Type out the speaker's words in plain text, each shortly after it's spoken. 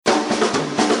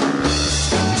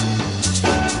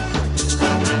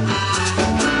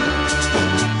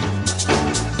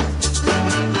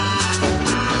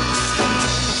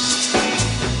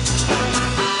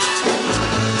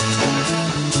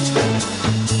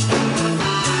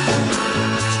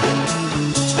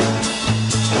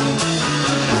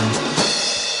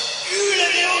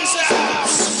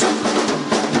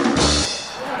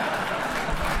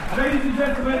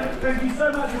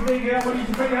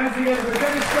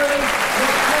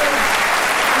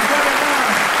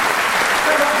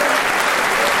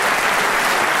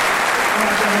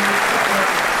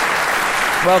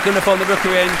Welcome to From the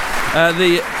Rookery End,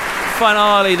 the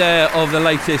finale there of the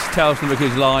latest Tales from the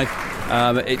Vicarage Live.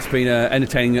 It's been an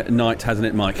entertaining night, hasn't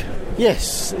it, Mike?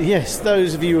 Yes.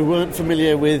 Those of you who weren't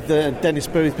familiar with Dennis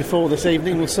Booth before this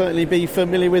evening will certainly be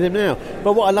familiar with him now.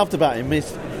 But what I loved about him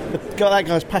is that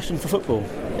guy's passion for football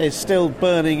is still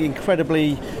burning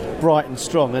incredibly bright and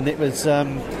strong, and it was,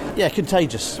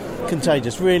 contagious.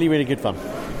 Really, really good fun.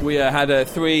 We had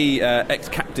three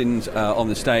ex-captains on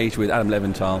the stage with Adam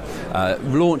Leventhal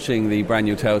launching the brand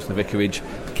new Tales from the Vicarage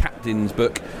Captain's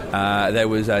book. There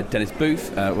was Dennis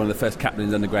Booth, one of the first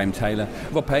captains under Graham Taylor.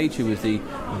 Rob Page, who was the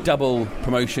double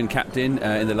promotion captain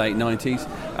in the late 90s,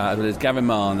 as well as Gavin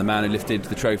Mahon, the man who lifted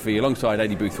the trophy alongside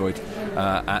Aidy Boothroyd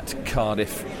at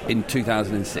Cardiff in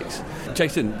 2006.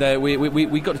 Jason,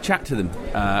 we got to chat to them,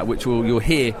 which you'll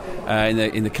hear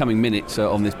in the coming minutes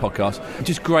on this podcast.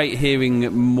 Just great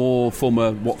hearing more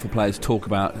former Watford players talk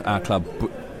about our club,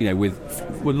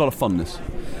 with a lot of fondness.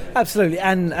 Absolutely,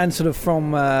 and sort of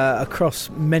from across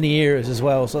many eras as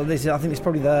well. So I think it's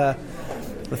probably the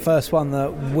first one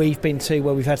that we've been to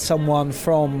where we've had someone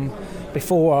from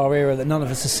before our era that none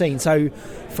of us have seen. So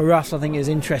for us, I think it's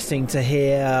interesting to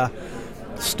hear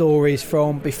stories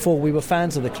from before we were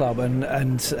fans of the club, and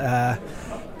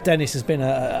Dennis has been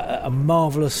a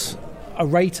marvellous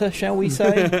orator, shall we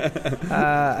say,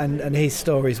 and his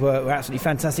stories were absolutely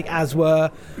fantastic, as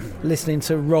were listening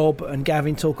to Rob and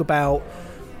Gavin talk about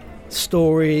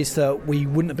stories that we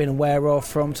wouldn't have been aware of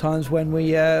from times when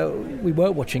we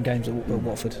weren't watching games at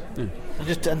Watford.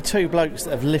 And two blokes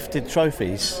that have lifted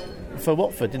trophies for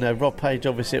Watford, Rob Page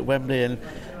obviously at Wembley,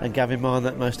 and Gavin Mahon,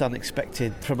 that most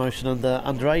unexpected promotion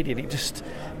under 80, and it just,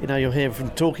 you'll hear from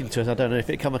talking to us, I don't know if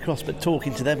it come across, but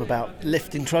talking to them about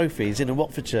lifting trophies in a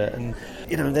Watford shirt, and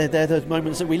they're those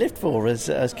moments that we lived for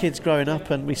as kids growing up,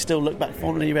 and we still look back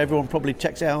fondly. Everyone probably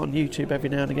checks it out on YouTube every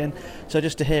now and again, so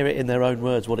just to hear it in their own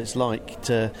words, what it's like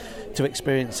to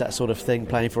experience that sort of thing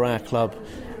playing for our club,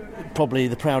 probably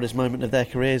the proudest moment of their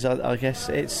careers, I guess.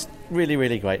 It's really,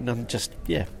 really great, and just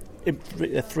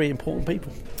three important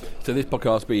people. So this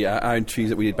podcast will be our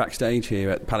interviews that we did backstage here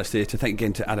at Palace Theatre. Thank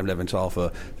again to Adam Leventhal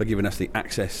for giving us the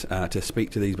access to speak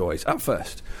to these boys. Up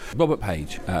first, Robert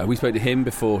Page. We spoke to him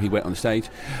before he went on stage.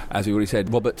 As we already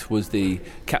said, Robert was the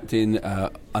captain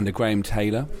under Graham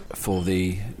Taylor for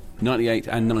the 98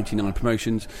 and 99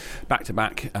 promotions,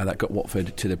 back-to-back, that got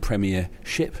Watford to the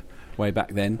Premiership way back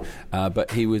then. But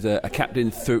he was a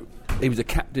captain through... He was a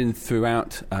captain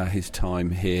throughout his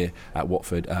time here at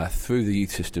Watford, through the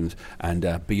youth systems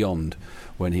and beyond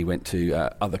when he went to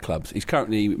other clubs. He's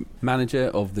currently manager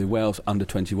of the Wales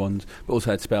under-21s, but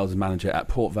also had spells as manager at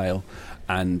Port Vale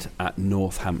and at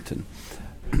Northampton.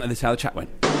 And this is how the chat went.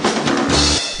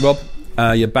 Rob,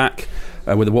 you're back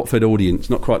with a Watford audience,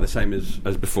 not quite the same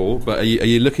as before, but are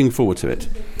you looking forward to it?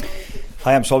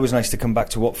 I am. It's always nice to come back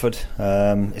to Watford.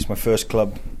 It's my first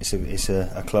club. It's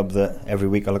a club that every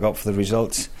week I look out for the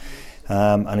results,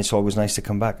 and it's always nice to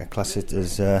come back. I class it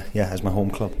as my home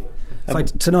club. So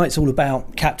tonight's all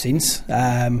about captains,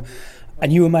 and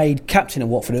you were made captain at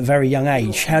Watford at a very young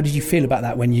age. How did you feel about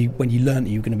that when you learned that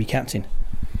you were going to be captain?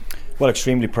 Well,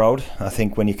 extremely proud. I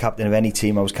think when you're captain of any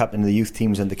team, I was captain of the youth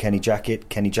teams under Kenny Jackett.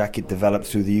 Kenny Jackett developed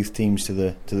through the youth teams to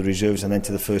the reserves and then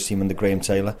to the first team under Graham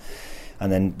Taylor.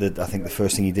 And then I think the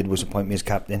first thing he did was appoint me as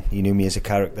captain. He knew me as a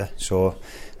character, so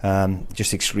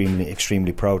just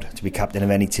extremely proud to be captain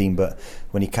of any team. But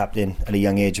when you're captain at a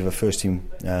young age of a first team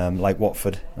like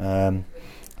Watford,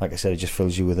 like I said, it just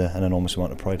fills you with an enormous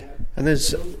amount of pride. And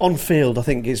there's on field, I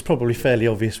think it's probably fairly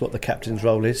obvious what the captain's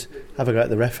role is. Have a go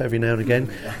at the ref every now and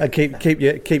again, and keep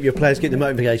your players, keep the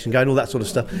motivation going, all that sort of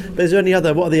stuff. But is there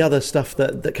what are the other stuff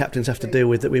that captains have to deal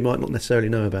with that we might not necessarily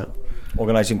know about?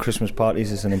 Organising Christmas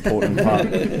parties is an important part.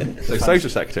 So social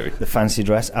secretary? The fancy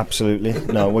dress, absolutely.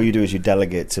 No, what you do is you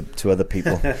delegate to other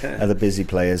people, other busy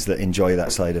players that enjoy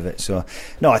that side of it. So,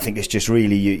 no, I think it's just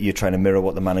really you're trying to mirror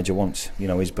what the manager wants.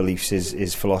 His beliefs,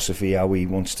 his philosophy, how he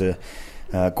wants to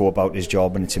go about his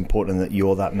job, and it's important that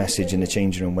you're that message in the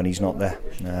changing room when he's not there.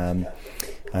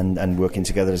 And working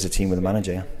together as a team with the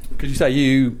manager. Yeah. Could you say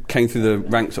you came through the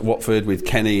ranks at Watford with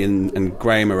Kenny and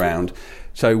Graham around?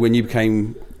 So when you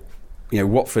became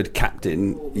Watford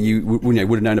captain, you would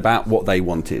have known about what they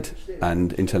wanted,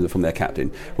 and in terms of from their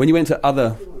captain. When you went to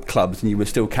other clubs and you were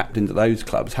still captain at those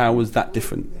clubs, how was that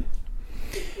different?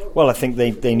 Well, I think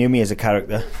they knew me as a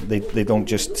character. They don't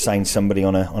just sign somebody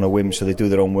on a whim, so they do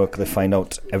their own work. They find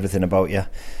out everything about you.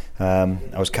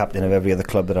 I was captain of every other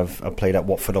club that I've played at.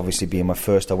 Watford obviously being my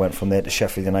first. I went from there to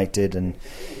Sheffield United and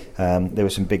There were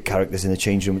some big characters in the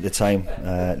change room at the time.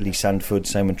 Lee Sandford,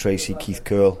 Simon Tracy, Keith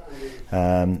Curle,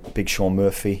 big Sean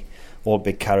Murphy, all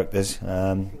big characters.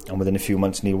 And within a few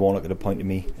months, Neil Warnock had appointed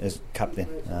me as captain.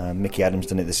 Mickey Adams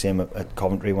done it the same at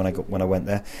Coventry when I went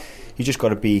there. You just got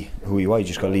to be who you are. You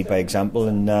just got to lead by example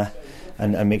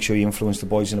and make sure you influence the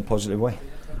boys in a positive way.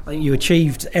 I think you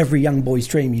achieved every young boy's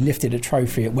dream. You lifted a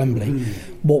trophy at Wembley.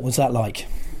 What was that like?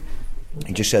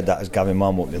 He just said that as Gavin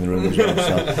Mann walked in the room as well.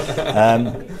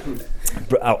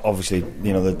 So, obviously,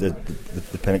 you know, the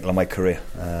pinnacle of my career.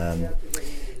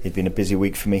 It'd been a busy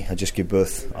week for me. I just gave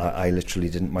birth. I literally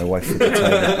didn't. My wife at the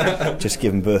time just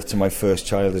given birth to my first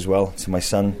child as well, to my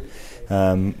son,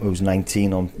 who was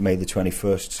 19 on May the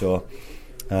 21st. So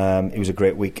it was a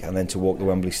great week, and then to walk the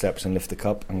Wembley steps and lift the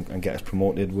cup and get us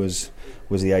promoted was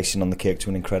the icing on the cake to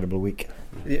an incredible week.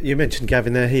 You mentioned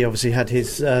Gavin there. He obviously had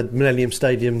his Millennium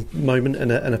Stadium moment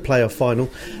and a playoff final,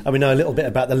 and we know a little bit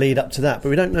about the lead up to that, but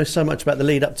we don't know so much about the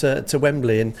lead up to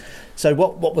Wembley. And so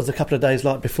what was a couple of days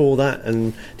like before that,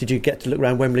 and did you get to look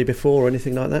around Wembley before or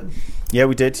anything like that? Yeah,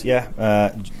 we did.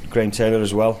 Graham Taylor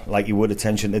as well, like you would,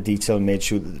 attention to detail, made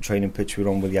sure that the training pitch we were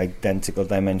on with the identical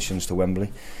dimensions to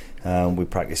Wembley. We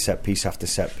practiced set piece after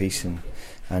set piece,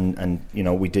 and you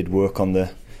know, we did work on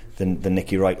the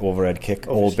Nicky Wright overhead kick,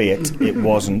 albeit it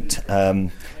wasn't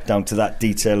down to that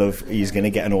detail of he's going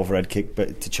to get an overhead kick,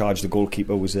 but to charge the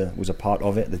goalkeeper was a part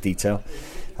of it, the detail.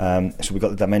 So we got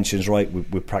the dimensions right.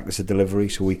 We practiced the delivery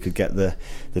so we could get the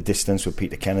distance with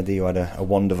Peter Kennedy, who had a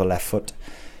wand of a left foot.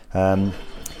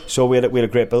 So we had a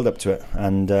great build up to it,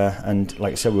 and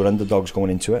like I said, we were underdogs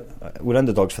going into it. We were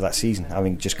underdogs for that season,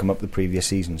 having just come up the previous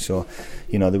season. So,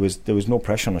 you know, there was no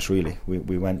pressure on us really.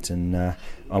 We went and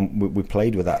we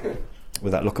played with that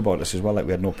look about us as well. Like,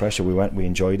 we had no pressure. We went, we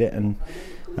enjoyed it, and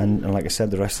like I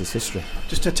said, the rest is history.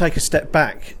 Just to take a step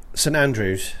back, St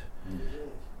Andrews,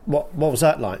 what was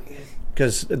that like?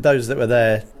 Because those that were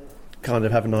there kind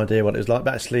of have an idea what it was like,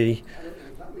 but actually,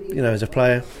 you know, as a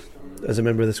player, as a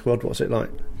member of the squad, what's it like?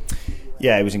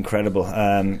 Yeah, it was incredible.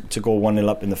 To go 1-0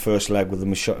 up in the first leg with the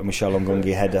Michel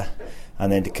Ngongi header,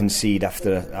 and then to concede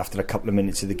after a couple of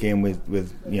minutes of the game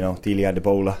with you know, Dele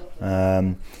Adebola.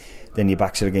 Then your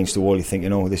backs are against the wall. You're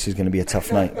thinking, oh, this is going to be a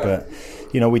tough night. But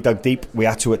you know, we dug deep. We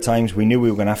had to at times. We knew we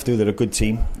were going to have to. They're a good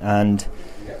team, and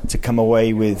to come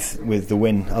away with the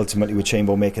win, ultimately with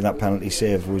Chamberlain making that penalty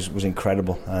save, was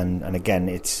incredible. And again,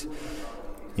 it's,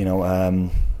 you know,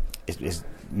 it's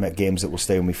games that will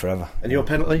stay with me forever. And your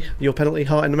penalty,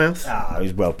 heart in the mouth? It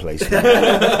was well placed.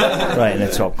 Right in the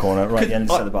top corner, right at the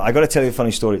end of the bar. I got to tell you a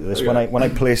funny story to this. When I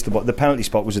placed the penalty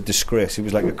spot was a disgrace. It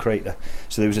was like a crater.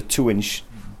 So there was a 2-inch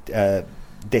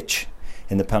ditch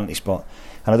in the penalty spot.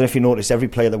 And I don't know if you noticed, every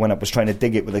player that went up was trying to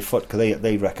dig it with their foot, because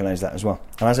they recognised that as well.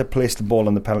 And as I placed the ball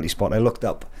on the penalty spot, I looked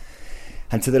up,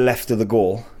 and to the left of the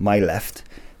goal, my left,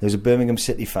 there was a Birmingham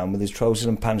City fan with his trousers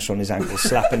and pants on his ankles,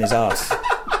 slapping his arse.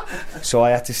 So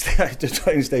I had to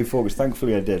try and stay focused.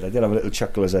 Thankfully I did. I did have a little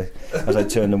chuckle as I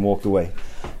turned and walked away.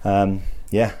 And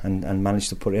managed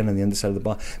to put it in on the underside of the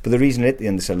bar. But the reason it hit the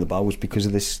underside of the bar was because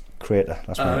of this crater.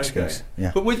 That's my excuse.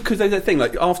 Yeah. But because there's a thing,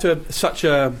 like after such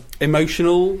a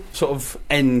emotional sort of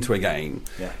end to a game,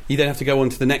 you then have to go on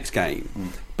to the next game.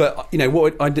 But you know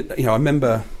what I did. You know, I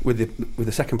remember with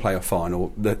the second playoff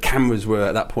final, the cameras were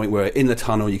at that point were in the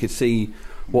tunnel. You could see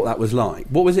what that was like.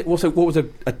 What was it? What was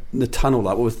the tunnel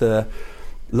like? What was the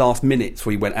last minutes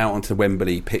where you went out onto the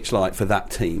Wembley pitch like for that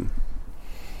team?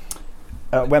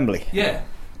 Wembley. Yeah.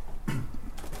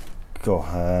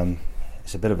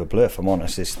 It's a bit of a blur, if I'm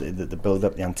honest. It's the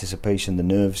build-up, the anticipation, the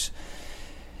nerves.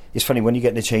 It's funny, when you get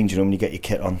in the changing room and you get your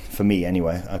kit on, for me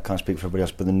anyway, I can't speak for everybody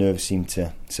else, but the nerves seem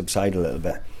to subside a little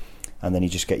bit. And then you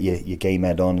just get your game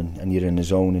head on, and you're in the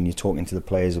zone, and you're talking to the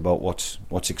players about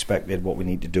what's expected, what we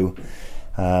need to do.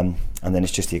 And then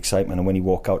it's just the excitement. And when you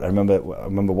walk out, I remember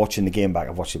watching the game back.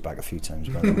 I've watched it back a few times,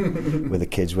 by the way, with the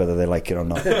kids, whether they like it or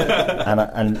not,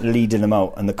 and leading them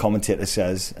out. And the commentator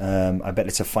says, "I bet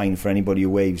it's a fine for anybody who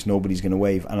waves. Nobody's going to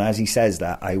wave." And as he says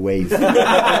that, I wave, and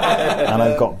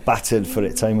I've got battered for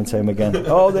it time and time again.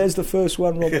 Oh, there's the first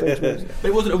one. Rob Page.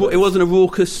 It wasn't a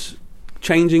raucous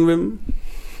changing room.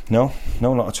 No,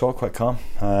 not at all. Quite calm.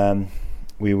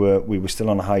 We were still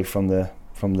on a high from the.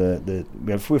 We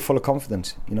were full of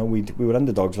confidence. You know, we were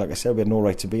underdogs. Like I said, we had no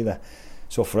right to be there.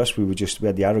 So for us, we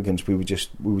had the arrogance. We were just,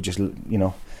 you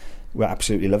know, we're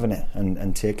absolutely loving it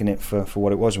and taking it for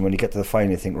what it was. And when you get to the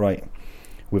final, you think, right,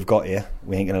 we've got here.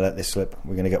 We ain't going to let this slip.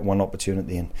 We're going to get one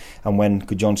opportunity. And when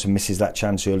Gudjohnsen misses that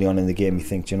chance early on in the game, you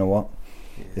think, do you know what?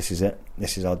 This is it.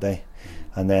 This is our day.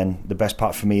 And then the best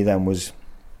part for me then was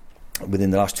within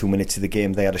the last 2 minutes of the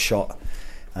game, they had a shot,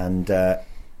 and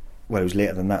Well, it was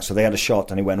later than that. So they had a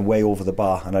shot and he went way over the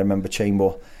bar. And I remember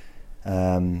Chamber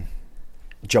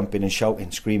jumping and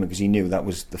shouting, screaming, because he knew that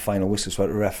was the final whistle. So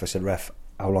I said, ref,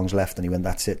 how long's left? And he went,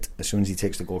 that's it. As soon as he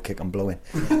takes the goal kick, I'm blowing.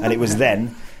 And it was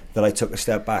then that I took a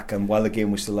step back and while the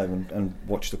game was still live and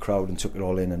watched the crowd and took it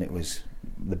all in, and it was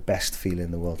the best feeling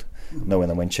in the world. Knowing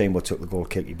that when Chamber took the goal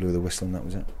kick, he blew the whistle and that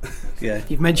was it. Yeah.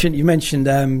 You mentioned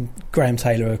Graham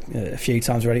Taylor a few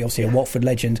times already, obviously a Watford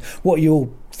legend. What are your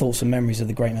thoughts and memories of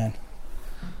the great man?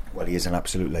 Well, he is an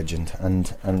absolute legend,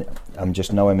 and I'm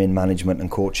just, now I'm in management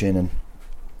and coaching, and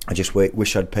I just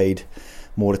wish I'd paid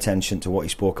more attention to what he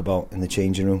spoke about in the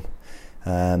changing room.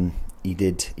 He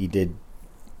did.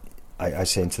 I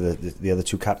saying to the other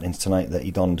two captains tonight that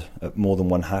he donned more than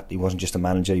one hat. He wasn't just a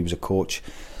manager; he was a coach.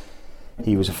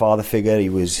 He was a father figure. He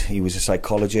was a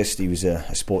psychologist. He was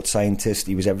a sports scientist.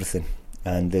 He was everything.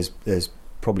 And there's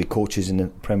probably coaches in the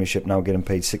Premiership now getting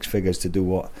paid six figures to do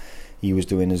what he was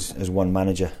doing as one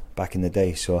manager back in the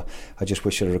day. So I just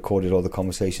wish I'd have recorded all the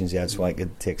conversations he had so I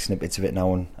could take snippets of it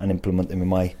now and implement them in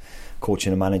my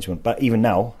coaching and management. But even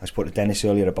now, I spoke to Dennis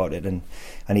earlier about it, and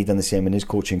he'd done the same in his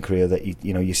coaching career, that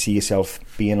you see yourself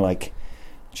being like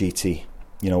GT.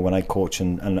 When I coach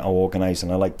and I organise,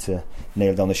 and I like to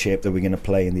nail down the shape that we're going to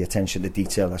play and the attention to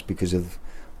detail, that's because of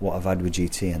what I've had with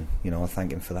GT, and I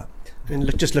thank him for that.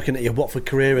 And just looking at your Watford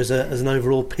career as an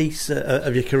overall piece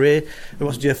of your career,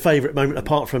 what's your favourite moment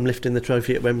apart from lifting the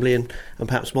trophy at Wembley, and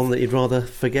perhaps one that you'd rather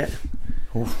forget?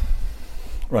 Ooh.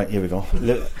 Right, here we go.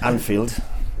 Anfield,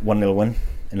 1-0 win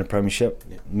in the Premiership.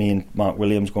 Yeah. Me and Mark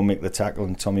Williams go and make the tackle,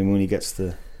 and Tommy Mooney gets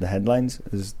the headlines,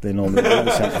 as they normally do,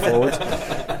 the centre forwards.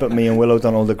 But me and Willow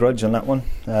done all the grudge on that one.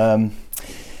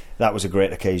 That was a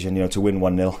great occasion, to win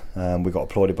 1-0. We got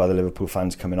applauded by the Liverpool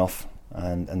fans coming off,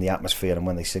 and the atmosphere, and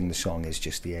when they sing the song is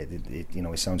just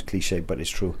it sounds cliche, but it's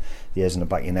true. The hairs on the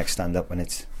back of your neck stand up, and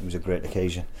it was a great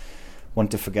occasion. One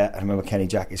to forget, I remember Kenny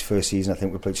Jackett's first season. I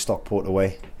think we played Stockport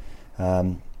away,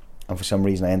 and for some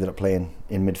reason I ended up playing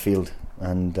in midfield,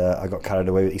 and I got carried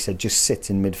away. He said, just sit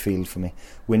in midfield for me,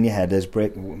 win your headers,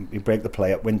 break the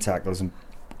play up, win tackles, and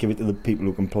give it to the people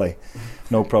who can play.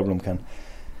 No problem, Ken.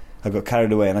 I got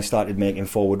carried away and I started making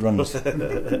forward runs,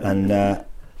 and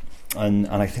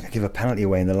I think I gave a penalty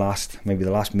away in the last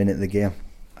minute of the game.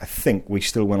 I think we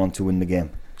still went on to win the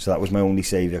game, so that was my only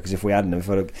saviour, because if I'd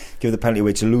have given the penalty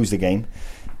away to lose the game,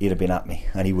 he'd have been at me,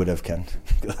 and he would have, Ken.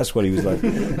 That's what he was like.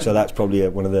 So that's probably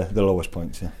one of the lowest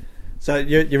points. Yeah. So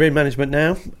you're in management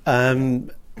now,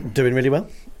 doing really well.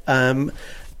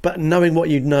 But knowing what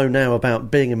you know now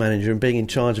about being a manager and being in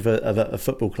charge of a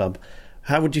football club,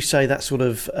 how would you say that sort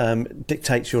of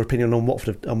dictates your opinion on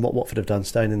what Watford have done,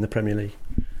 staying in the Premier League?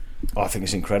 I think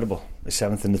it's incredible. They're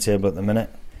 7th in the table at the minute.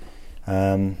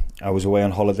 I was away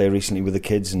on holiday recently with the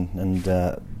kids and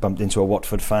bumped into a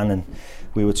Watford fan, and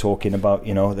we were talking about,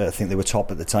 I think they were top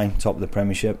at the time, top of the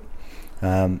Premiership.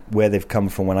 Where they've come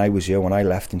from when I was here, when I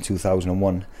left in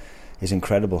 2001, is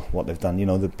incredible what they've done.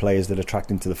 The players that attract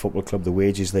into the football club, the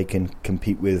wages they can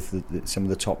compete with some of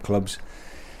the top clubs.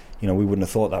 We wouldn't have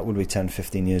thought that, would we, 10,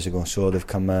 15 years ago. So they've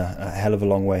come a hell of a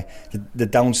long way. The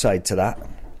downside to that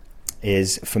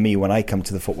is, for me, when I come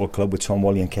to the football club with Tom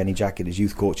Whalley and Kenny Jackett as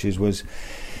youth coaches, was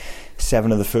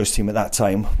 7 of the first team at that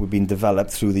time were being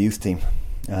developed through the youth team.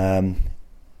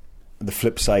 The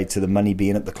flip side to the money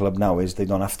being at the club now is they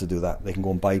don't have to do that. They can go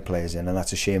and buy players in, and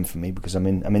that's a shame for me, because I'm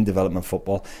in development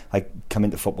football. I come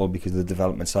into football because of the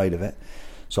development side of it.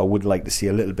 So I would like to see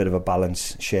a little bit of a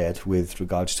balance shared with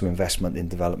regards to investment in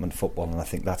development football, and I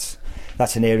think that's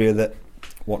an area that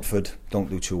Watford don't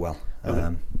do too well.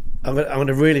 I'm going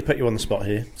to really put you on the spot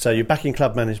here. So you're back in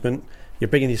club management. You're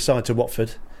bringing your side to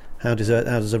Watford. How does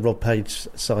a Rob Page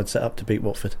side set up to beat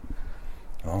Watford?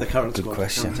 Oh, the current good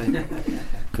question.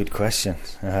 Good question.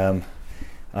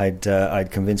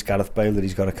 I'd convince Gareth Bale that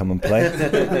he's got to come and play.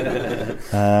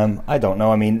 I don't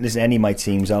know. I mean, listen, any of my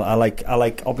teams, I like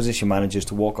opposition managers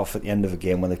to walk off at the end of a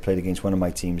game when they've played against one of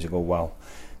my teams and go, wow,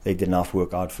 they didn't have to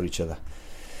work hard for each other.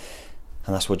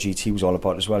 And that's what GT was all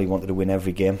about as well. He wanted to win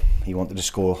every game. He wanted to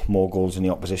score more goals than the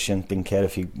opposition. Didn't care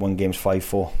if he won games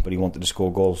 5-4, but he wanted to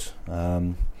score goals.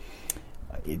 So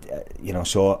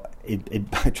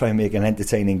I'd try and make an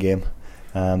entertaining game.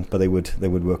 But they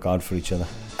would work hard for each other.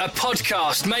 A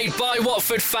podcast made by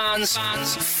Watford fans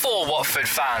for Watford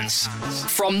fans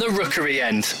from the Rookery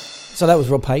end. So that was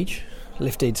Rob Page,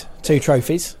 lifted 2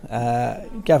 trophies.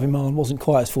 Gavin Marn wasn't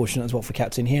quite as fortunate as Watford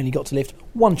captain. He only got to lift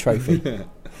 1 trophy.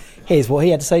 Here's what he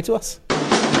had to say to us.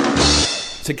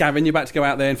 So Gavin, you're about to go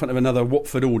out there in front of another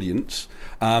Watford audience.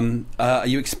 Are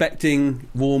you expecting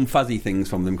warm, fuzzy things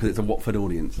from them because it's a Watford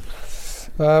audience?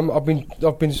 I've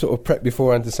been sort of prepped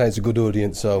beforehand to say it's a good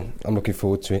audience, so I'm looking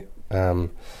forward to it.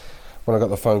 When I got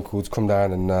the phone call to come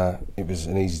down, and it was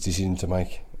an easy decision to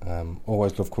make.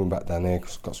 Always loved coming back down there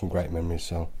because I've got some great memories,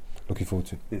 so looking forward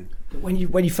to it. Yeah. When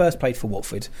you first played for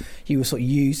Watford, you were sort of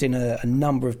used in a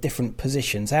number of different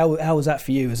positions. How was that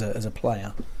for you as a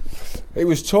player? It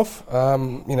was tough.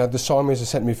 They signed me as a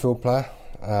centre midfield player.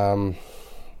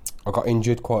 I got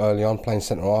injured quite early on playing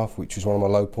centre half, which was one of my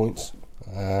low points.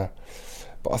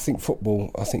 But I think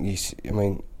football,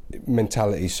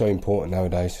 mentality is so important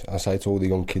nowadays. I say to all the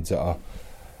young kids that I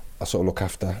sort of look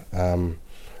after,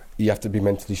 you have to be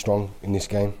mentally strong in this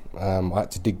game. I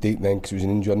had to dig deep then because it was an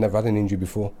injury. I'd never had an injury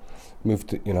before.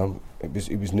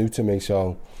 It was new to me,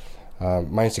 so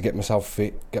managed to get myself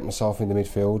fit, get myself in the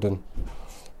midfield, and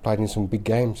played in some big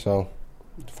games. So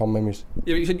fond memories.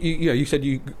 Yeah, you said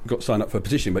you got signed up for a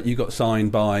position, but you got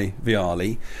signed by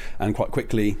Vialli, and quite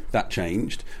quickly that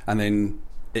changed, and then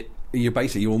you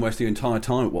almost the entire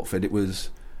time at Watford it was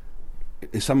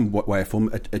in some way or form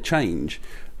a change.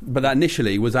 But that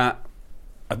initially was that.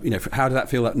 How did that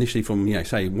feel initially from,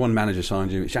 say, one manager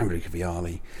signed you, it's Gianluca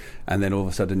Vialli, and then all of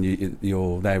a sudden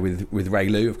you're there with Ray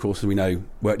Lou, of course, as we know,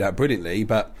 worked out brilliantly,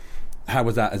 but how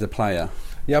was that as a player?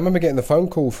 Yeah, I remember getting the phone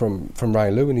call from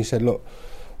Ray Lou, and he said, look,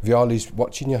 Vialli's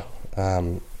watching you.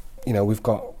 We've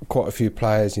got quite a few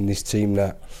players in this team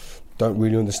that don't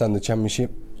really understand the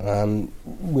Championship.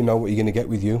 We know what you're going to get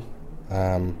with you.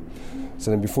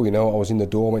 So then before you know it, I was in the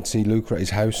door, I went to see Luca at his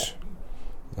house.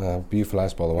 Beautiful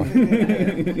house, by the way.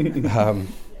 I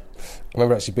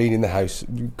remember actually being in the house,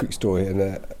 quick story,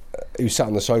 and he was sat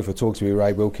on the sofa talking to me with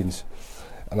Ray Wilkins,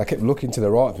 and I kept looking to the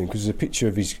right of him because there's a picture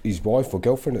of his wife or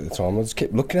girlfriend at the time. I just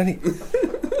kept looking at it,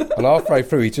 and halfway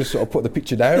through he just sort of put the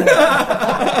picture down.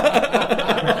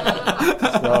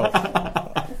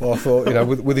 Well, I thought,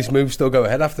 will this move still go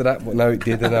ahead after that? But no, it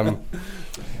did. And and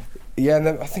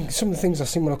then I think some of the things I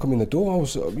seen when I come in the door, I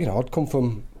was, I'd come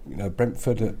from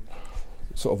Brentford,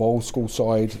 sort of old school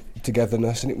side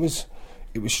togetherness, and it was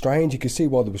strange. You could see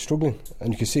why they were struggling,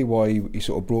 and you could see why he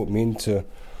sort of brought me into a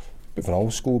bit of an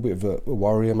old school, bit of a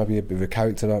warrior, maybe a bit of a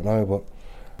character, I don't know, but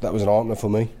that was an opener for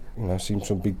me. Seeing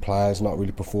some big players not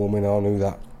really performing, I knew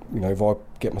that if I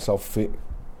get myself fit,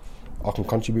 I can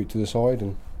contribute to the side,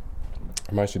 and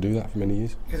I managed to do that for many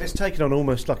years. Because it's taken on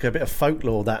almost like a bit of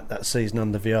folklore that season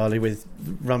under Vialli, with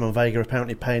Ramon Vega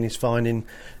apparently paying his fine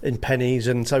in pennies,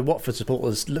 and so Watford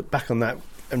supporters look back on that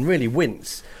and really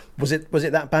wince. Was it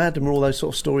that bad, and were all those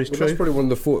sort of stories true? That's probably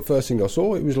one of the first things I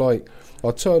saw. It was like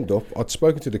I turned up, I'd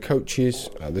spoken to the coaches,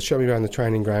 they showed me around the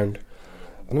training ground,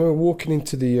 and I remember walking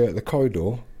into the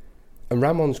corridor, and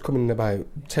Ramon's coming in about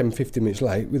 10-15 minutes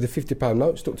late with a £50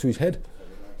 note stuck to his head.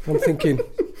 And I'm thinking,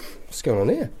 what's going on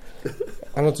here?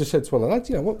 And I just said to one of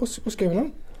the lads, what's going on?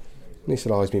 And he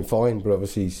said, he's been fine, but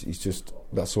obviously he's just,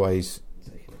 that's the way he's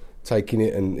taking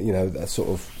it, and that sort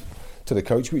of to the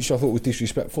coach, which I thought was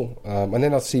disrespectful. And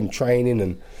then I'd see him training,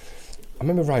 and I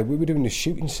remember we were doing this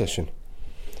shooting session,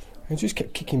 and he just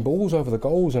kept kicking balls over the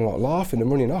goals and like laughing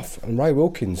and running off. And Ray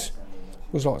Wilkins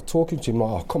was like talking to him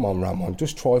like, come on, Ramon,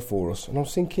 just try for us. And I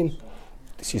was thinking,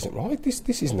 this isn't right.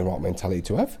 This isn't the right mentality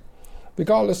to have.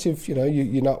 Regardless if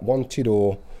you're not wanted,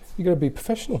 or you've got to be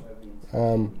professional,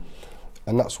 and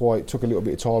that's why it took a little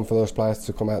bit of time for those players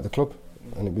to come out of the club,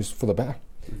 and it was for the better.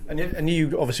 And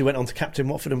you obviously went on to captain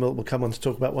Watford, and we'll come on to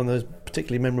talk about one of those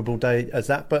particularly memorable days as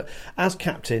that. But as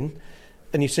captain,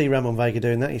 and you see Ramon Vega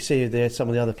doing that, you see some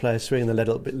of the other players swinging the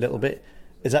little bit.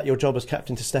 Is that your job as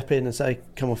captain to step in and say,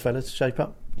 "Come on, fellas, shape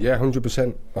up"? Yeah,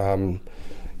 100%.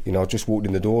 I just walked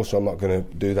in the door, so I'm not going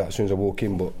to do that as soon as I walk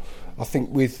in. But I think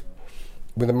with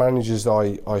the managers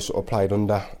I sort of played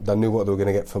under, they knew what they were going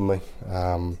to get from me.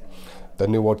 They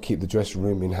knew I'd keep the dressing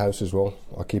room in-house as well.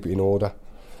 I'd keep it in order.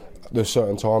 There's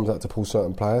certain times I had to pull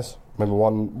certain players. I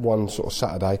remember one sort of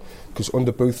Saturday, because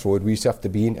under Boothroyd we used to have to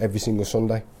be in every single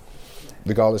Sunday,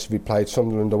 regardless if we played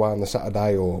Sunderland away on the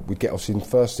Saturday, or we'd get us in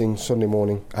first thing Sunday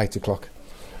morning, 8 o'clock.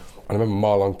 And I remember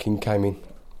Marlon King came in.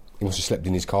 He must have slept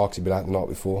in his car because he'd been out the night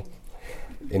before,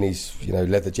 in his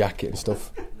leather jacket and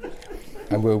stuff.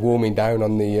 And we were warming down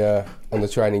on the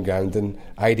training ground, and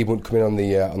Adi wouldn't come in on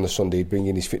the Sunday. He'd bring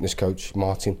in his fitness coach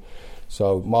Martin.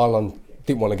 So Marlon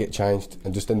didn't want to get changed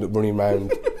and just ended up running around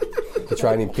the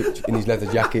training pitch in his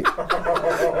leather jacket.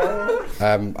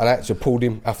 And I actually pulled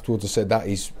him afterwards and said that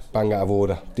he's bang out of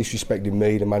order, disrespecting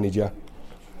me, the manager.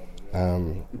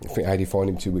 I think Adi fined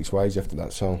him 2 weeks' wage after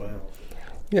that. So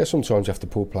yeah, sometimes you have to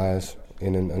pull players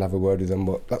in and have a word with them,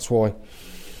 but that's why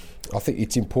I think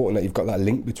it's important that you've got that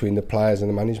link between the players and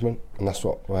the management, and that's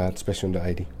what I had, especially under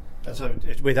AD. So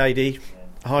with AD,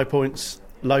 high points,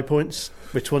 low points,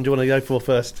 which one do you want to go for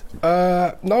first?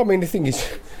 No, I mean, the thing is,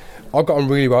 I got on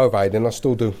really well with Aidan, I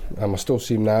still do. I still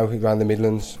see him now around the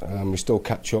Midlands. We still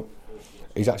catch up.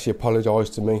 He's actually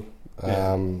apologised to me.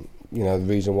 You know, the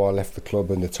reason why I left the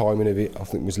club and the timing of it, I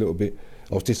think was a little bit,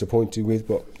 I was disappointed with,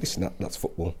 but listen, that's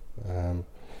football.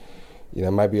 You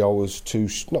know, maybe I was too,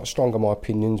 not strong on my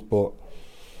opinions, but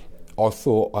I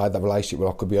thought I had that relationship where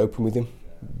I could be open with him.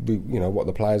 You know, what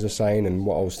the players are saying and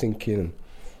what I was thinking, and,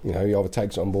 you know, he either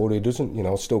takes it on board or he doesn't. You know,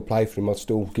 I'll still play for him, I'll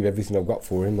still give everything I've got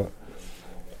for him, but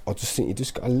I just think he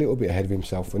just got a little bit ahead of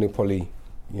himself, and he'll probably,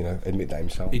 you know, admit that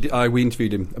himself. We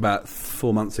interviewed him about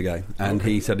 4 months ago, and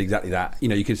he said exactly that. You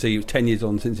know, you can see he was 10 years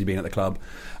on since he'd been at the club,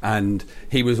 and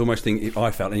he was almost thinking,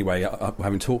 I felt anyway,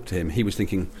 having talked to him, he was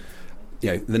thinking,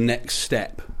 you know, the next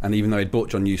step. And even though he'd bought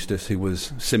John Eustace, who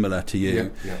was similar to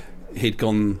you, he'd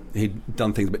done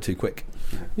things a bit too quick.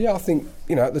 Yeah, I think,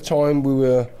 you know, at the time we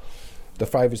were the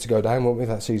favourites to go down, weren't we,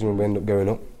 that season when we ended up going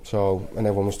up. So, and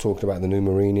everyone was talking about the new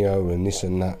Mourinho and this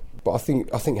and that. But I think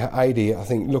Adi,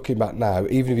 looking back now,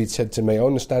 even if he'd said to me, I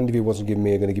understand if he wasn't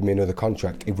going to give me another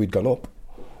contract if we'd gone up,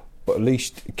 but at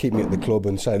least keep me at the club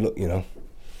and say, look, you know,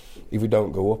 if we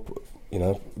don't go up, you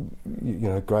know,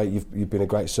 great, you've been a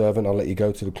great servant, I'll let you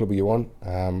go to the club you want.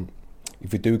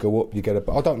 If you do go up, you get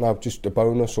I don't know, just a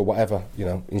bonus or whatever, you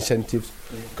know, incentives.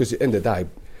 Because at the end of the day,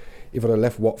 if I'd have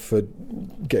left Watford,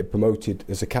 get promoted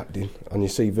as a captain on your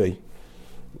CV,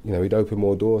 you know, he'd open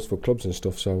more doors for clubs and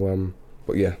stuff. So,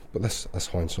 but that's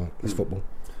hindsight. It's football.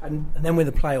 And then with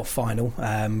the playoff final,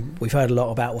 we've heard a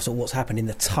lot about what's happened in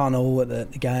the tunnel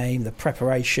at the game, the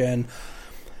preparation.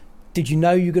 Did you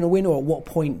know you were going to win, or at what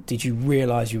point did you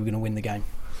realise you were going to win the game?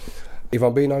 If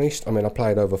I'm being honest, I mean, I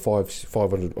played over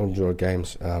 500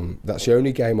 games. That's the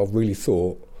only game I've really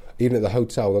thought, even at the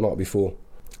hotel the night before,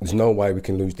 there's no way we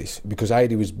can lose this. Because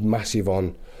Adi was massive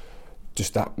on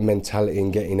just that mentality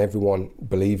and getting everyone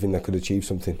believing they could achieve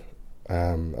something.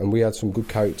 And we had some good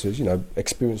characters, you know,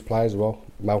 experienced players as well.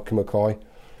 Malcolm Mackay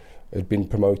had been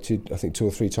promoted, I think, 2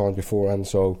 or 3 times beforehand.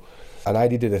 So, and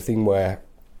Adi did a thing where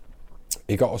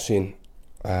he got us in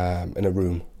a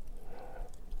room,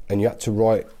 and you had to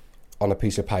write on a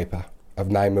piece of paper a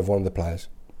name of one of the players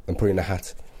and put it in a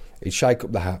hat. He'd shake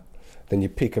up the hat, then you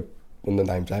pick one of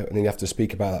the names out, and then you have to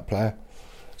speak about that player.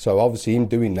 So obviously him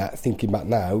doing that, thinking back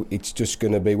now, it's just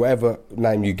going to be whatever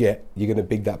name you get, you're going to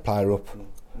big that player up,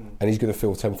 and he's going to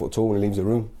feel 10 foot tall when he leaves the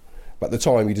room. But at the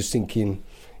time, you're just thinking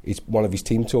it's one of his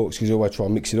team talks, because he's always trying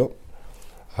to mix it up.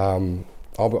 I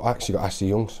actually got Ashley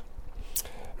Youngs,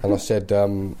 and I said,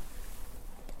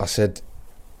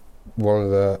 one of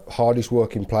the hardest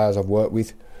working players I've worked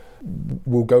with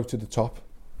will go to the top,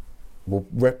 will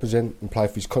represent and play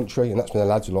for his country, and that's when the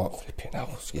lads were like, flipping hell,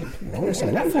 what are you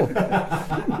saying that for?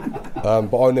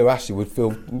 But I knew Ashley would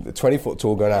feel 20 foot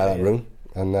tall going out of that room,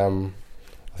 and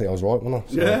I think I was right, wasn't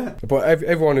I? So, yeah. But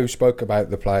everyone who spoke about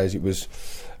the players, it was,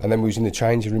 and then we was in the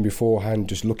changing room beforehand,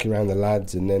 just looking around the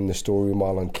lads, and then the story of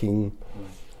Marlon King,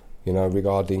 you know,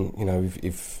 regarding, you know,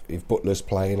 if Butler's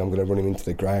playing, I'm going to run him into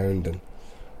the ground, and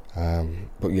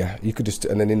but yeah, you could just,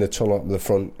 and then in the tunnel up the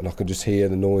front, and I could just hear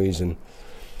the noise and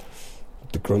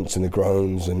the grunts and the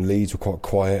groans, and Leeds were quite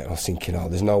quiet. I was thinking,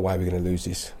 there's no way we're going to lose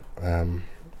this, and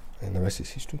the rest is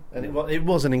history. And it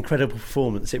was an incredible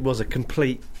performance. It was a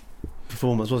complete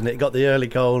performance, wasn't it? It got the early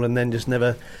goal and then just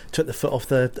never took the foot off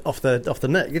the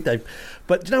net, did they?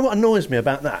 But do you know what annoys me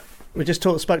about that? We just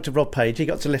spoke to Rob Page. He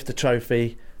got to lift a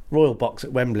trophy, Royal Box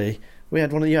at Wembley. You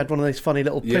had one of those funny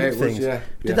little pimp things.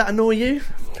 Did that annoy you?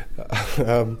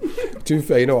 To be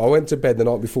fair, you know, I went to bed the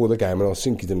night before the game and I was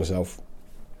thinking to myself,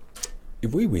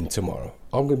 if we win tomorrow,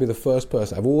 I'm going to be the first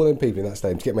person out of all them people in that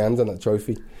stadium to get my hands on that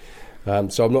trophy.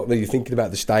 So I'm not really thinking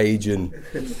about the stage, and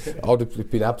I'd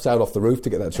have been abseiled off the roof to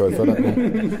get that trophy. I don't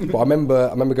know. But I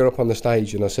remember going up on the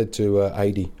stage and I said to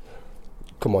Adi,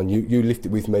 come on, you lift it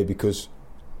with me, because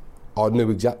I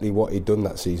knew exactly what he'd done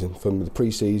that season, from the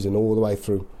pre-season all the way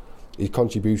through. His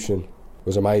contribution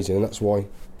was amazing, and that's why,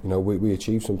 you know, we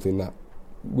achieved something that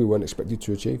we weren't expected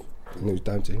to achieve, and it was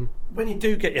down to him. When you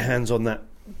do get your hands on that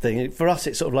thing, for us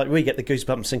it's sort of like we get the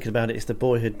goosebumps thinking about it. It's the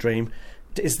boyhood dream.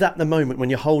 Is that the moment when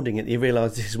you're holding it that you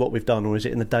realise this is what we've done, or is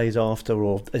it in the days after,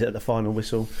 or is it at the final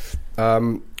whistle? I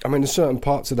mean, there's certain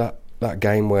parts of that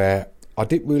game where I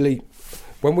didn't really,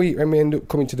 when we ended up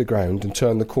coming to the ground and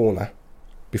turned the corner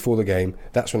before the game,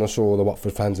 that's when I saw all the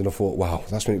Watford fans and I thought, wow,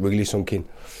 that's when it really sunk in.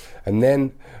 And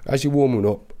then as you're warming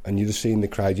up and you're just seeing the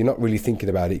crowd, you're not really thinking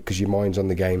about it because your mind's on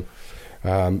the game.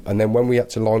 And then when we had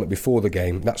to line up before the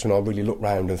game, that's when I really looked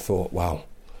round and thought, wow,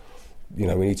 you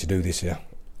know, we need to do this here.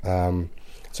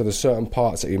 So there's certain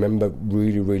parts that you remember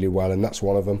really, really well, and that's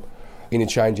one of them. In a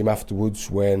changing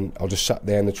afterwards, when I just sat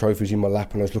there and the trophy's in my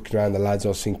lap and I was looking around the lads, I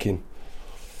was thinking,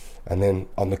 And then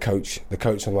on the coach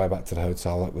on the way back to the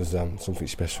hotel, that was something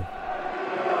special.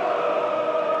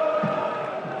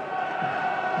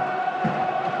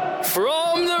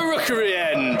 From the Rookery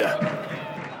End.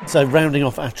 So rounding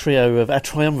off our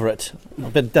triumvirate,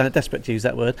 I've been desperate to use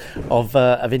that word,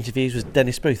 of interviews was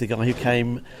Dennis Booth, the guy who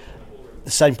came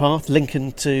the same path,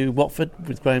 Lincoln to Watford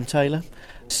with Graham Taylor,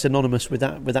 synonymous with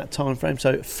that time frame.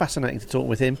 So fascinating to talk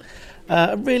with him.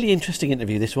 A really interesting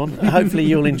interview, this one. Hopefully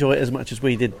you'll enjoy it as much as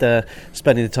we did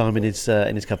spending the time in his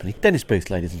company. Dennis Booth,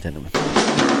 ladies and gentlemen.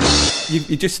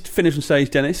 You just finished on stage,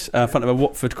 Dennis, in front of a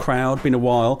Watford crowd. Been a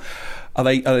while. Are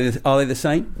they the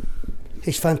same?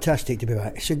 It's fantastic to be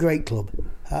back. It's a great club.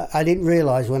 I didn't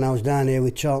realise when I was down here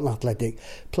with Charlton Athletic,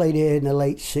 played here in the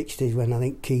late 60s when I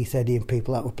think Keith, Eddie and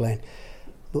people that were playing.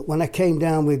 But when I came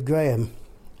down with Graham,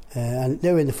 and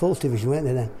they were in the 4th division, weren't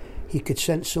they then? You could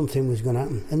sense something was going to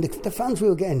happen. And the fans we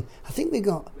were getting, I think we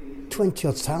got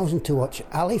 20,000 to watch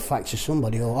Halifax or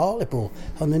somebody or Hartlepool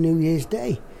on the New Year's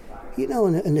Day. You know,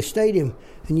 in the stadium.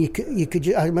 And you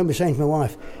could. I remember saying to my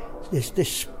wife,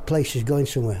 this place is going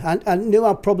somewhere. I knew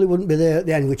I probably wouldn't be there at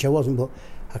the end, which I wasn't, but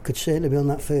I could certainly be on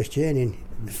that first journey. And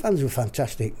the fans were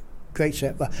fantastic. Great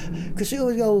set. Because they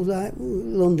always go like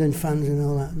London fans and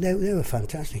all that. They were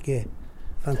fantastic here.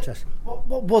 Fantastic.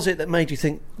 What was it that made you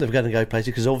think they were going to go places?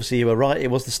 Because obviously you were right,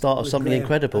 it was the start of something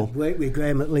incredible. I worked with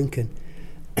Graham at Lincoln.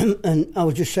 And I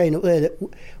was just saying up there that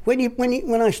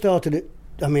when I started it,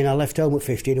 I mean, I left home at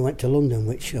 15 and went to London,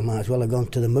 which I might as well have gone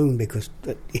to the moon because,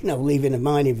 leaving a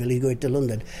mining village, going to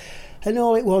London. And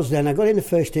all it was then, I got in the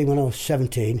first team when I was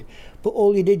 17, but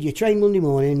all you did, you trained Monday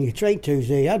morning, you trained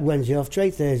Tuesday, you had Wednesday off,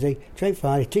 trained Thursday, trained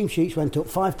Friday, team sheets went up,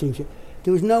 5 team sheets.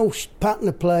 There was no pattern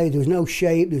of play, there was no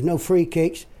shape, there was no free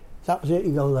kicks. That was it,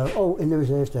 you go there, in the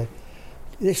reserves day.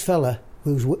 This fella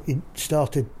who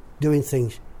started doing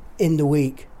things in the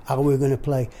week, how we were going to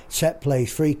play, set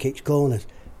plays, free kicks, corners.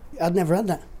 I'd never had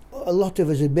that. A lot of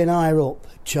us had been higher up,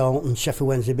 Charlton, Sheffield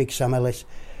Wednesday, Big Sam Ellis.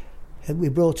 And we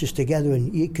brought us together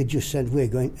and you could just sense we're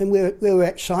going. And we were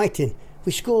exciting.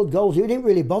 We scored goals. We didn't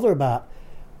really bother about.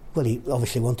 Well, he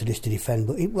obviously wanted us to defend,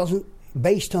 but it wasn't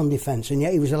based on defence. And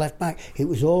yet he was a left back. It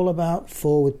was all about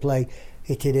forward play,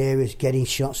 hitting areas, getting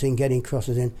shots in, getting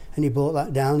crosses in. And he brought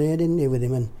that down here, didn't he, with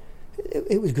him? And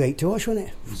it was great to watch, wasn't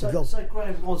it? So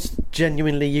Graham was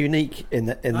genuinely unique in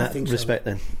that respect,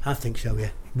 then? I think so, yeah.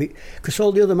 Because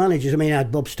all the other managers, I mean, I had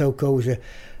Bob Stokoe was a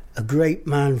great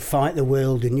man, fight the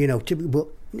world, and but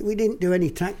we didn't do any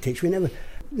tactics. We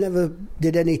never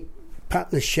did any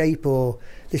pattern of shape or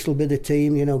this will be the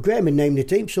team. Graham would name the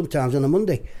team sometimes on a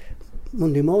Monday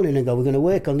morning and go, we're going to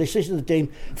work on this. This is the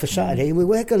team for Saturday, and we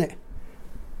work on it.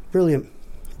 Brilliant.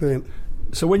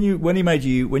 So when you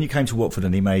came to Watford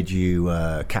and he made you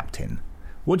captain,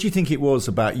 what do you think it was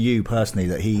about you personally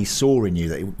that he saw in you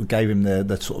that gave him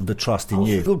the sort of the trust in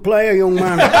you? Good player, young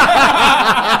man.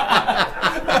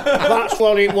 That's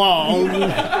what it was.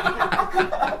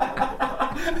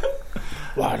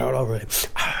 Well, I don't know really.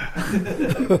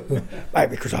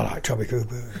 Maybe because I like Tommy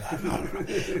Cooper.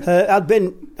 I'd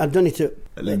done it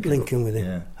at Lincoln with him.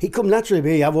 Yeah. He come naturally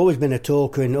be. I've always been a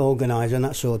talker and organiser and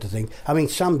that sort of thing. I mean,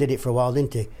 Sam did it for a while,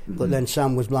 didn't he? Mm-hmm. But then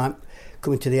Sam was like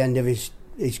coming to the end of his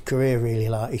career, really.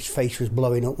 Like his face was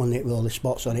blowing up, wasn't it, with all the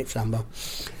spots on it, Sambo.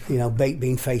 Baked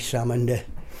bean face Sam, and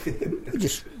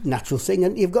just natural thing.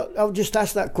 And I'll just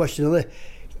ask that question.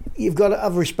 You've got to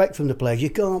have respect from the players. You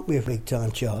can't be a big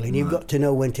time Charlie. And you've got to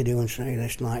know when to do and say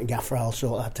this. Like Gaffer, I'll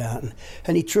sort that out.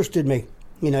 And he trusted me.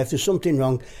 If there's something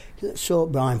wrong,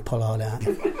 sort Brian Pollard out.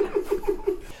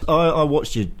 I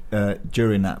watched you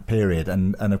during that period,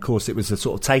 and of course it was a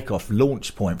sort of take-off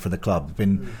launch point for the club.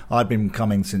 I'd been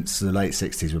coming since the late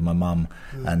 60s with my mum,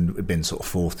 and it'd been sort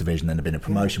of 4th division, then there'd been a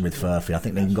promotion with Furphy. I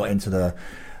think they even got into the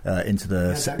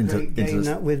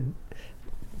with.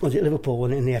 Was it Liverpool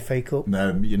won it in the FA Cup?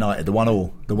 No, United, the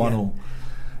 1-1.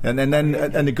 And then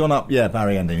they'd gone up. Yeah,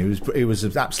 Barry Endine. He was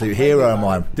an absolute hero of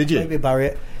mine. Did you? Maybe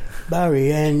Barry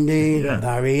Endine, yeah.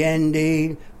 Barry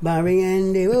Endine.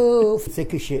 Oh,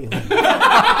 thick as shit.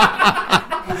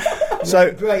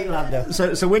 So great lad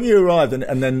though. So when you arrived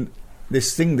and then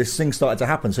this thing started to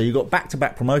happen. So you got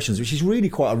back-to-back promotions, which is really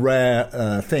quite a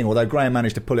rare thing. Although Graham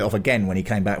managed to pull it off again when he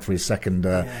came back for his second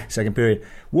period.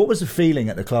 What was the feeling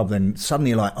at the club then?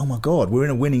 Suddenly, like, oh my God, we're in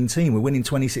a winning team. We're winning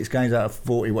 26 games out of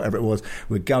 40, whatever it was.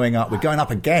 We're going up. We're going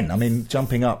up again. I mean,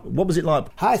 jumping up. What was it like?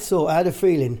 I had a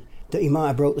feeling that he might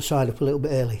have broke the side up a little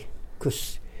bit early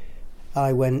because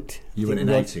I went. You went in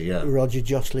 80, yeah. Roger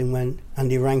Jocelyn went,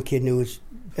 Andy Rankin, who was,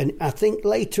 and I think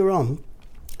later on.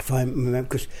 If I remember,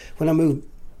 because when I moved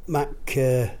back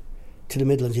to to the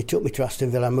Midlands. He took me to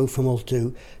Aston Villa. I moved from Hull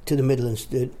to the Midlands,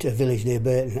 to a village near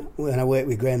Burton, and I worked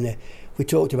with Graham there. We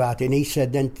talked about it, and he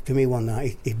said then to me one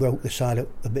night he broke the side up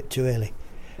a bit too early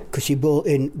because he brought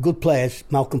in good players,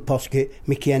 Malcolm Poskett,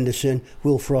 Mickey Henderson,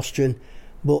 Will Frostron,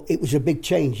 but it was a big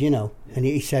change, you know. And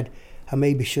he said, I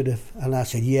maybe should have. And I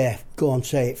said, yeah, go on,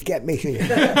 say it. Get me.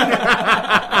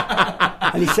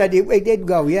 And he said, it did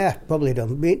go, yeah, probably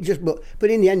done. But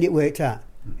in the end, it worked out.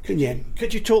 Could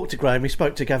you talk to Graham? He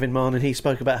spoke to Gavin Marn, and he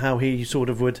spoke about how he sort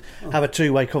of would have a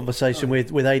two-way conversation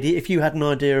with AD. If you had an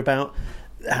idea about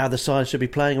how the side should be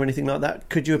playing or anything like that,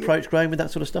 could you approach Graham with that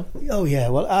sort of stuff? Oh, yeah.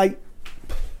 Well, I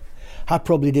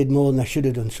probably did more than I should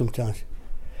have done sometimes.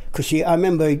 Because I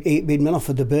remember he'd been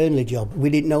offered the Burnley job. We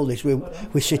didn't know this.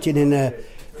 We're sitting in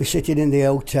the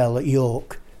hotel at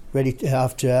York, ready to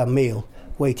after our meal,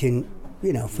 waiting,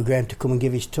 you know, for Graham to come and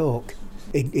give his talk.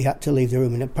 He had to leave the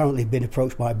room, and apparently he'd been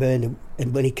approached by Burnley.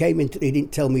 And when he came in, he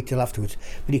didn't tell me till afterwards,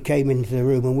 but he came into the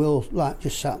room and we all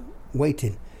just sat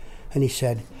waiting. And he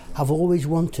said, I've always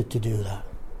wanted to do that.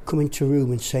 Come into a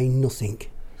room and say nothing.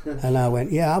 And I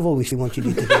went, yeah, I've always wanted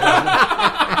you to do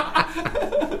that.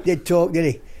 Did talk,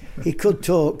 did he? He could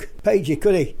talk. Pagey,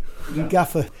 could he?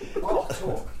 Gaffer.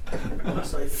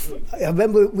 I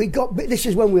remember this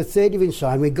is when we were third division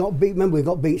side, we got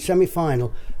beat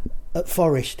semi-final at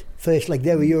Forest, first leg.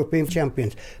 They were European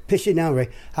champions. Pissing Harry,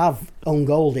 I've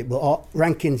own-goaled it, but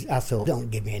rankings, I thought, don't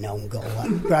give me an own goal.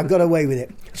 But I got away with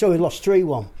it. So we lost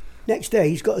 3-1. Next day,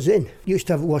 he's got us in. Used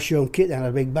to have a wash your own kit down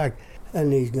a big bag.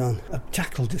 And he's gone, I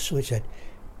tackled us. So he said,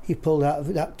 you pulled out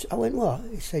of that. I went, what?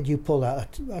 He said, you pulled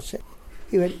out. I said,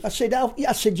 I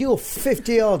said, you're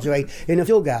 50 yards away in a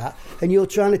dugout and you're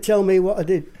trying to tell me what I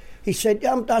did. He said,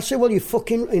 I said, well, you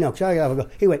fucking, you know, because I have a go.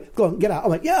 He went, go on, get out. I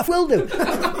went, yeah, I will do.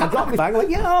 I got my bag. I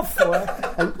went, yeah, I'll for it.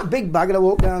 And big bag, and I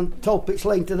walked down Tolpit's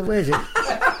Lane to the, where's it?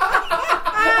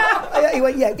 He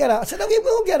went, yeah, get out. I said, okay,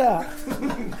 we'll get out.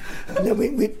 And then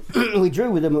we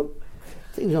drew with them.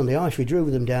 I think it was on the ice. We drew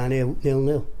with them down here,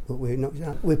 0-0. But we knocked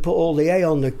out. We put all the A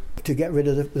on to get rid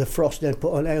of the frost, then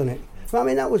put an A on it. But, I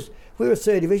mean, we were a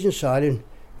third division side, and,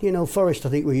 you know, Forest, I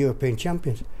think, were European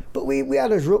champions. But we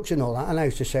had us rooks and all that, and I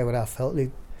used to say what I felt.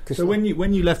 So when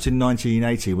you left in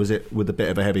 1980, was it with a bit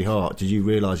of a heavy heart? Did you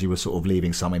realise you were sort of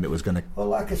leaving something that was going to... Well,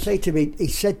 like I say to me, he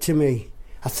said to me,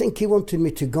 I think he wanted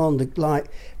me to go on,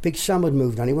 Big Sam had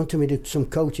moved on, he wanted me to do some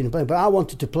coaching and play, but I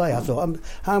wanted to play. I thought,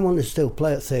 I want to still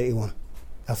play at 31.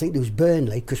 I think there was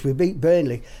Burnley, because we beat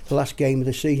Burnley the last game of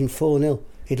the season 4-0.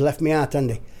 He'd left me out, hadn't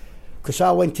he? Because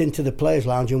I went into the Players'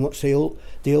 Lounge and watched the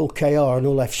Hull KR and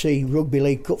Hull FC Rugby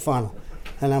League Cup final.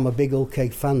 And I'm a big Hull K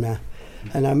fan now.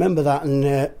 And I remember that,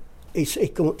 and he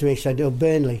come up to me and said, oh,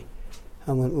 Burnley.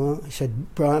 I went, well, he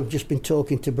said, Brian, I've just been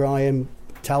talking to Brian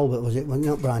Talbot, was it? Well,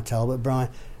 not Brian Talbot, Brian,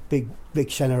 big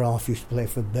centre-half, used to play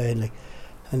for Burnley.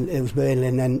 And it was Burnley,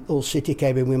 and then Hull City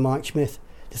came in with Mike Smith.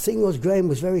 The thing was, Graham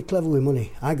was very clever with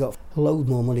money. I got a load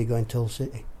more money going to Hull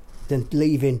City than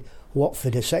leaving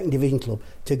Watford, a second division club,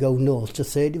 to go north to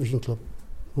third division club.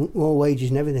 More wages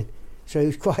and everything. So it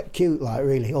was quite cute, like,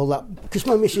 really, all that. Because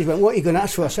my missus went, what are you going to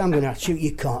ask for? I said, I'm going to ask you.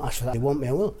 You can't ask for that. They want me,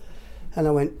 I will. And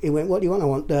he went, what do you want? I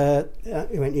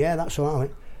want, he went, yeah, that's all right. I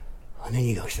went, and then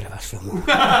you go, should have asked for more.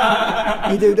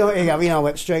 You do, don't you? I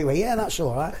went straight away, yeah, that's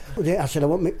all right. I said,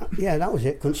 yeah, that was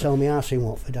it. Couldn't sell me arse in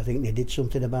Watford. I think they did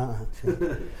something about that.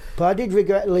 So. But I did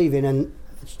regret leaving, and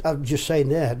I'm just saying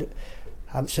there,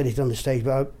 I haven't said it on the stage,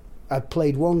 but I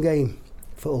played one game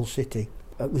for Hull City.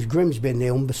 It was Grimsby in the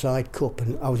Humberside Cup,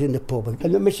 and I was in the pub, and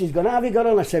the missus gone, how have you got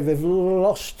on? I said, we've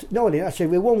lost. No, I didn't. I said,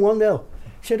 we won 1-0.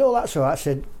 She said, oh, that's all right. I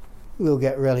said, we'll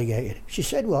get relegated. She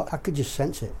said, what? I could just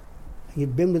sense it.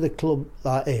 You'd been with a club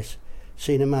like this,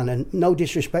 seen a man, and no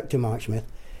disrespect to Mike Smith,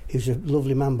 he was a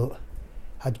lovely man, but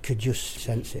I could just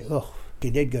sense it. Oh, he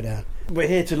did go down. We're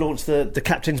here to launch the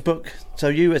captain's book. So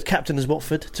you, as captain of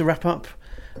Watford, to wrap up,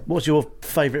 what's your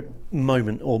favourite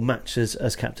moment or match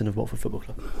as captain of Watford Football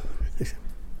Club?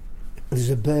 There's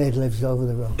a bird lives over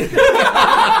the road.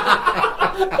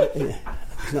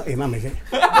 It's not your mum, is it?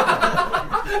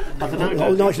 I don't know.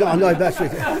 Oh, no, it's not. I know best.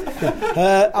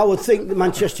 I would think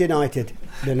Manchester United,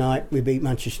 the night we beat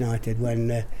Manchester United,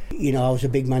 when, I was a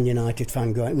big Man United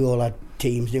fan. We all had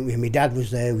teams, didn't we? My dad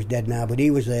was there, he was dead now, but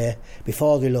he was there. My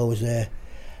father-in-law was there.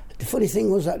 The funny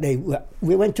thing was that day,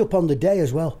 we went up on the day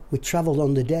as well. We travelled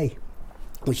on the day.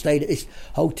 We stayed at this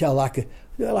hotel like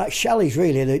chalets,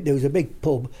 really. There was a big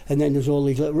pub, and then there was all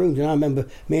these little rooms. And I remember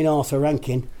me and Arthur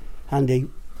Rankin, Andy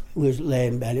was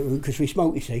laying in bed, because we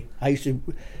smoked, you see. I used to,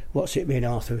 me and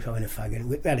Arthur was having a fag, and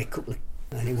we had a couple of,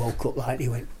 and he woke up like, he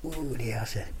went, oh dear, I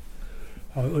said,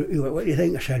 He went, what do you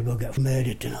think? I said, we'll get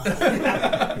murdered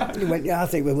tonight. He went, yeah, I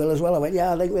think we will as well. I went,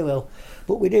 yeah, I think we will.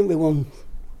 But we didn't, we won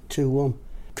 2-1.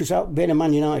 Because being a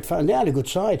Man United fan, they had a good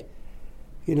side.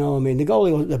 You know what I mean? The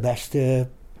goalie wasn't the best,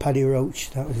 Paddy Roach,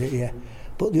 that was it, yeah.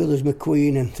 But the others,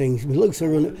 McQueen and things. Luther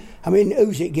run. I mean,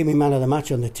 who's it? Give me man of the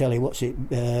match on the telly. What's it?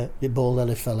 The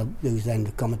bald-headed fella who's then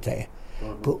the commentator.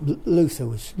 But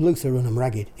Luther run them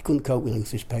ragged. He couldn't cope with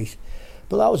Luther's pace.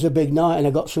 But that was a big night, and I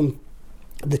got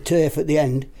the turf at the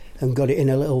end and got it in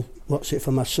a little, what's it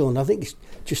for my son? I think it's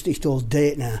just his old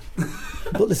date now.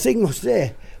 But the thing was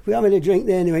there. We were having a drink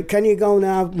there and he went, can you go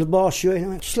now? The bar's shut. And I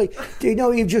went, sleep. Do you know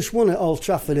you've just won at Old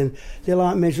Trafford? And they're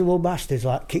like miserable bastards,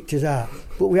 like kicked us out.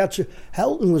 But we had to...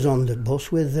 Helton was on the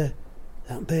bus with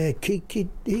that bird, Kiki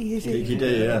D, is it? Kiki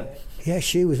D, yeah. Yeah,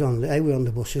 she was on. They were on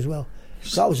the bus as well.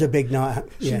 That was a big night.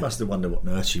 She must have wondered what on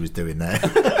earth she was doing there.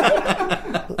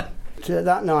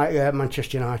 That night,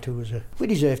 Manchester United was we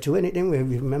deserved to win it, didn't we? You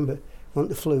remember, won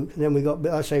the fluke. And then we got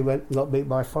beat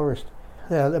by Forest.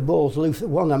 Yeah, the balls loose.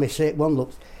 One I miss it. One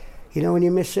looks. You know when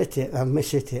you miss it,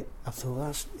 I thought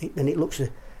that's it, and it looks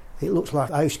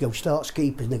like I used to go start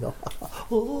keepers and they go,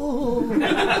 oh. And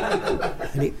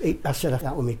I said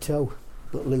that with my toe,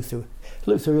 but Luther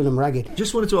run them ragged.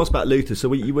 Just wanted to ask about Luther. So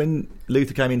when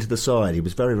Luther came into the side, he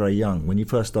was very, very young. When you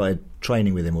first started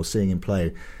training with him or seeing him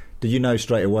play, did you know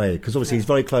straight away? Because obviously he's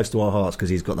very close to our hearts because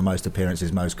he's got the most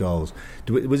appearances, most goals.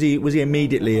 Was he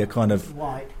immediately a kind of?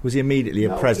 Was he immediately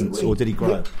a presence, or did he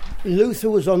grow?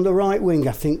 Luther was on the right wing.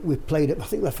 I think we played it. I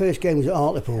think the first game was at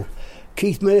Hartlepool.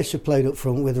 Keith Mercer played up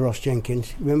front with Ross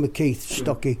Jenkins. Remember Keith,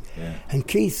 stocky, yeah. And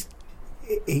Keith,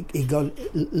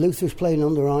 Luther was playing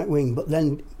on the right wing, but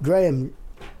then Graham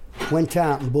went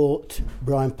out and bought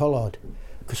Brian Pollard.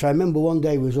 Because I remember one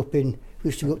day we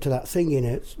used to go up to that thing in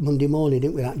it Monday morning,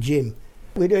 didn't we, that gym.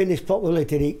 We're doing this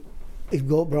popularity, he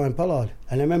bought Brian Pollard.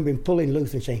 And I remember him pulling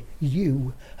Luther and saying,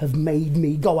 you have made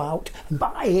me go out and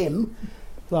buy him.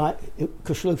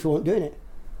 Because Luther wasn't doing it.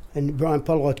 And Brian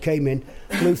Pollard came in,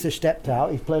 Luther stepped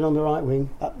out, he's playing on the right wing.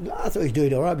 I thought he was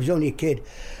doing all right, but he was only a kid.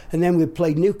 And then we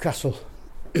played Newcastle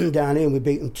down here and we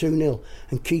beat them 2-0.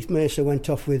 And Keith Mercer went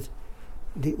off with,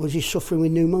 was he suffering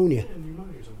with pneumonia?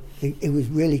 He was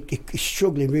really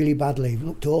struggling really badly. He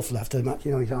looked awful after the match,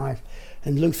 his eyes.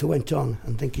 And Luther went on,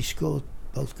 and I think he scored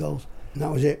both goals. And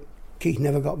that was it. Keith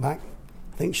never got back.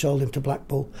 I think sold him to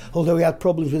Blackpool. Although he had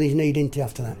problems with his knee, didn't he,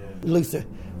 after that? Yeah. Luther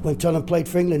went on and played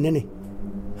for England, didn't he?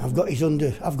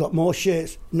 I've got more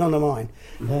shirts, none of mine.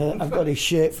 I've got his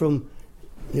shirt from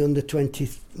the under 20,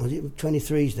 was it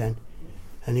 23s then?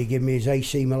 And he gave me his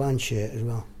AC Milan shirt as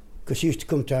well. Because he used to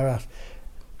come to our house.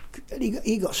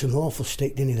 He got some awful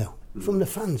stick, didn't he, though? From the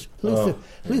fans.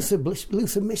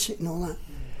 Luther miss it and all that.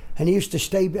 And he used to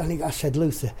stay behind. I said,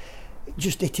 Luther,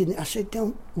 just hit it. I said,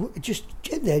 don't, just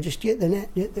get there, just get the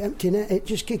net, get the empty net,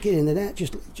 just kick it in the net.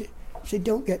 Just I said,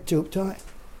 don't get too uptight.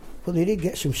 But they did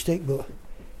get some stick, but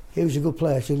he was a good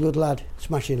player, he's a good lad,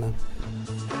 smashing lad.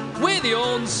 We're the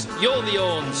Orns, you're the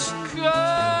Orns.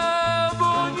 Come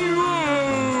on, you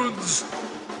Orns!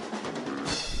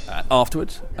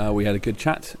 Afterwards, we had a good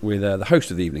chat with the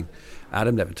host of the evening,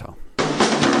 Adam Leventhal.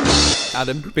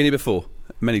 Adam, been here before,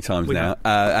 many times now.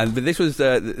 And this was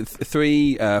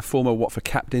three former Watford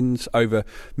captains over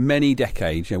many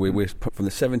decades. We're from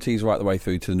the 70s right the way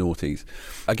through to the noughties.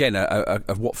 Again, a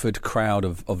Watford crowd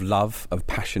of love, of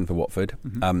passion for Watford.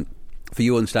 Mm-hmm. For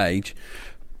you on stage,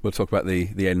 we'll talk about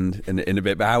the end in a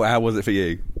bit, but how was it for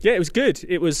you? Yeah, it was good.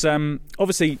 It was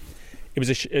obviously... It was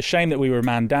a shame that we were a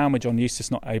man down with John Eustace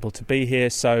not able to be here,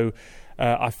 so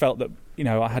I felt that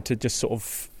I had to just sort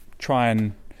of try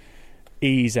and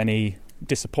ease any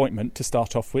disappointment to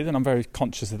start off with, and I'm very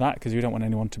conscious of that because we don't want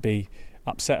anyone to be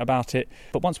upset about it.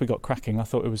 But once we got cracking, I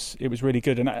thought it was really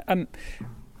good, and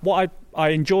what I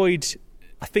enjoyed,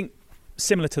 I think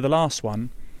similar to the last one,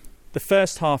 the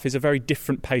first half is a very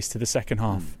different pace to the second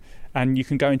half. And you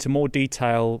can go into more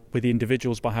detail with the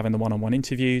individuals by having the one-on-one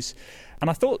interviews. And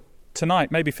I thought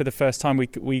tonight, maybe for the first time,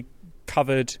 we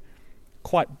covered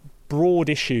quite broad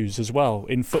issues as well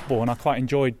in football, and I quite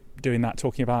enjoyed doing that,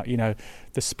 talking about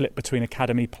the split between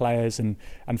academy players and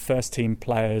first team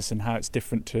players and how it's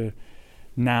different to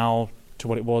now to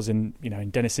what it was in in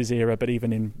Dennis's era, but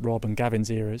even in Rob and Gavin's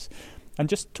eras, and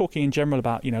just talking in general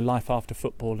about life after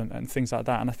football and things like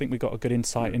that. And I think we got a good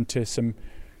insight into some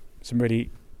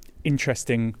really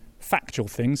interesting factual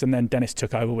things, and then Dennis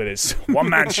took over with his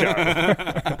one-man show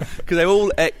because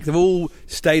they've all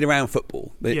stayed around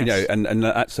football, yes. And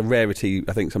that's a rarity,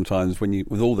 I think, sometimes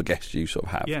with all the guests you sort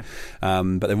of have. Yeah.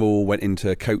 But they've all went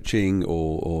into coaching,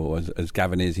 or as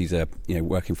Gavin is, he's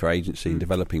working for agency and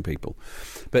developing people.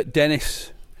 But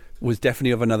Dennis was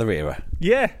definitely of another era.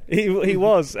 Yeah, he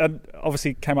was, and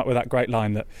obviously came up with that great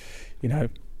line that, you know,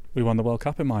 we won the World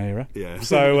Cup in my era. Yeah.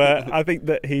 So I think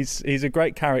that he's a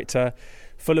great character,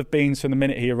 full of beans from the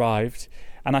minute he arrived.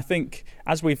 And I think,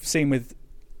 as we've seen with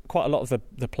quite a lot of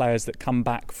the players that come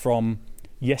back from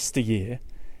yesteryear,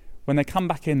 when they come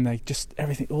back in, they just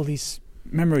all these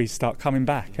memories start coming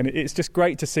back, and it's just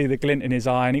great to see the glint in his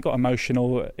eye. And he got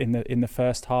emotional in the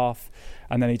first half,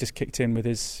 and then he just kicked in with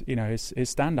his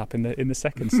stand up in the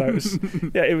second. So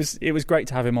it was great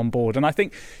to have him on board. And I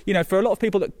think, you know, for a lot of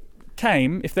people that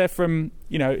came, if they're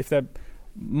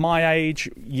my age,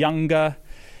 younger,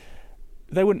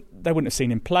 they wouldn't have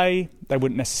seen him play. They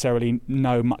wouldn't necessarily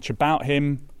know much about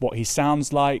him, what he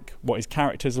sounds like, what his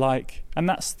character's like, and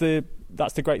that's the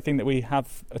great thing, that we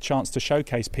have a chance to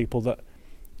showcase people that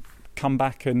come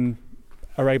back and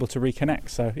are able to reconnect.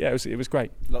 So yeah, it was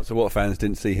great. Lots of Watford fans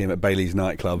didn't see him at Bailey's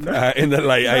nightclub in the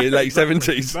late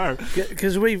 70s. No,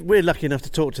 because we're lucky enough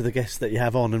to talk to the guests that you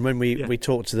have on, and when we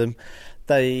talk to them,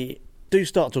 they do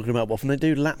start talking about Watford, and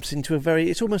they do lapse into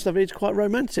it's almost like it's quite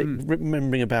romantic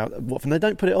remembering about Watford. And they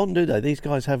don't put it on, do they? These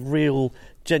guys have real,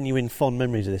 genuine, fond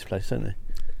memories of this place, don't they?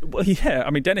 Well, yeah. I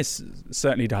mean, Dennis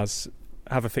certainly does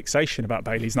have a fixation about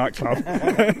Bailey's nightclub,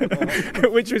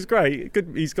 which was great.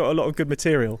 Good, he's got a lot of good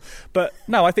material. But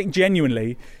no, I think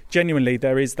genuinely,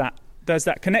 there's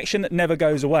that connection that never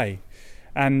goes away.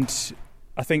 And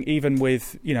I think even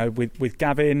with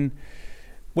Gavin,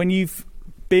 when you've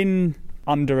been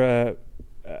under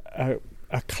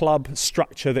a club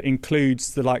structure that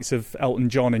includes the likes of Elton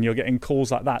John, and you're getting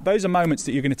calls like that, those are moments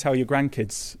that you're going to tell your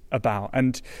grandkids about.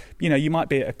 And you know, you might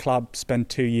be at a club, spend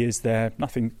 2 years there,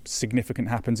 nothing significant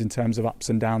happens in terms of ups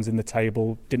and downs in the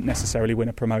table, didn't necessarily win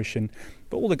a promotion,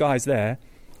 but all the guys there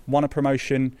won a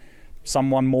promotion,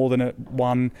 some won more than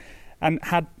one, and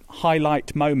had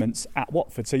highlight moments at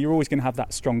Watford. So you're always going to have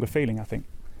that stronger feeling, I think.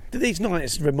 Do these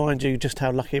nights remind you just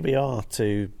how lucky we are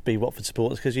to be Watford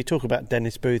supporters? Because you talk about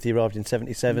Dennis Booth, he arrived in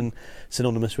 77,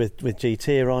 synonymous with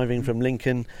GT arriving from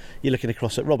Lincoln. You're looking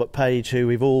across at Robert Page, who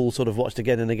we've all sort of watched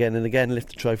again and again and again lift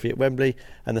the trophy at Wembley,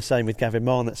 and the same with Gavin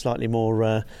Marn. That's slightly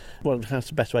more, how's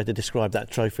the best way to describe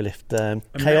that trophy lift?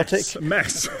 Chaotic? A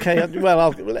mess.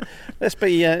 Let's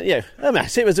be, a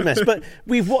mess. It was a mess. But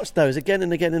we've watched those again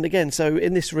and again and again. So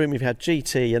in this room we've had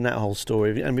GT and that whole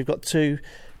story, and we've got two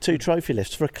trophy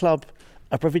lifts for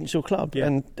a provincial club. Yeah.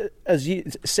 And as you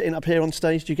sitting up here on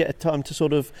stage, do you get a time to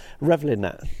sort of revel in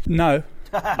that? No.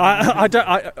 I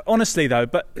don't. Honestly, though,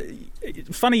 but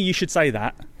funny you should say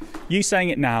that. You saying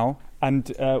it now,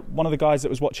 and one of the guys that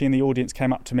was watching in the audience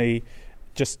came up to me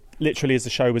just literally as the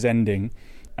show was ending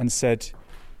and said,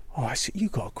 "Oh, I see you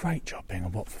got a great job being a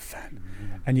Watford fan,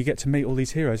 and you get to meet all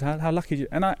these heroes. How lucky you!"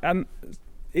 And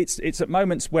it's at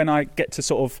moments when I get to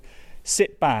sort of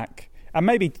sit back. And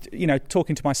maybe, you know,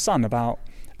 talking to my son about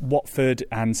Watford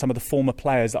and some of the former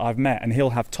players that I've met, and he'll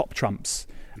have top trumps.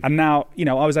 And now, you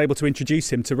know, I was able to introduce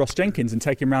him to Ross Jenkins and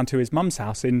take him round to his mum's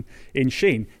house in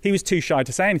Sheen. He was too shy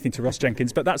to say anything to Ross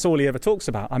Jenkins, but that's all he ever talks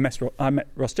about. I met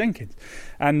Ross Jenkins,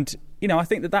 and you know, I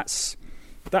think that's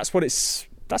what it's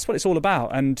all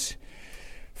about. And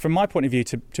from my point of view,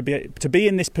 to be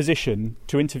in this position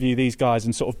to interview these guys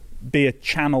and sort of be a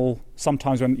channel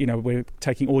sometimes when, you know, we're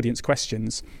taking audience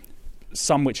questions,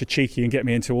 some which are cheeky and get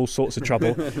me into all sorts of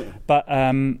trouble, but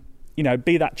you know,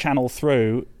 be that channel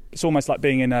through. It's almost like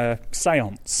being in a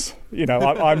séance. You know,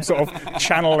 I'm sort of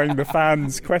channeling the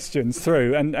fans' questions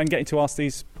through and getting to ask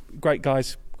these great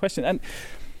guys questions. And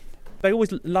they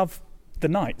always love the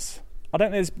nights. I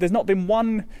don't know. There's not been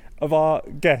one of our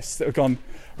guests that have gone,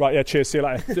 right, yeah, cheers, see you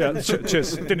later. Yeah,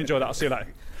 cheers, didn't enjoy that, I'll see you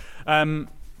later.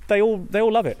 They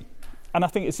all love it. And I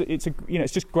think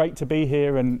it's just great to be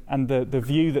here, and the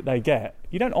view that they get.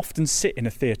 You don't often sit in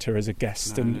a theatre as a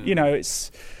guest, and you know,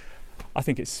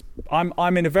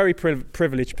 I'm in a very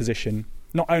privileged position,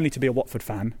 not only to be a Watford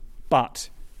fan, but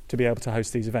to be able to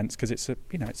host these events, because it's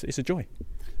a joy.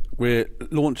 We're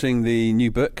launching the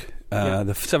new book,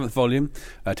 the 7th volume,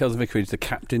 Tales of Vicarage, The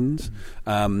Captains.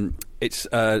 It's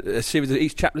a series of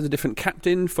each chapter is a different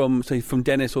captain from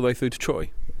Dennis all the way through to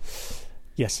Troy.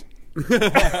 Yes.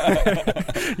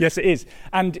 Yes, it is.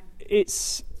 And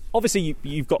it's obviously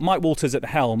you've got Mike Walters at the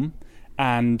helm,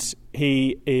 and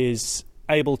he is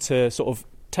able to sort of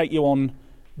take you on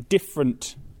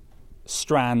different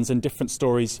strands and different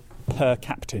stories per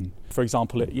captain. For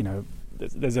example, you know,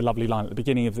 there's a lovely line at the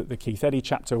beginning of the Keith Eddy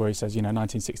chapter where he says, you know,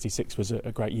 1966 was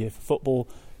a great year for football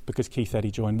because Keith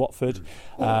Eddy joined Watford.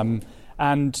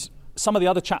 And some of the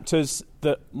other chapters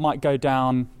that might go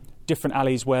down different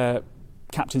alleys where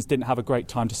captains didn't have a great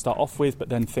time to start off with, but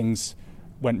then things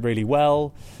went really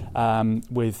well.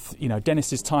 With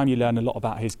Dennis's time, you learn a lot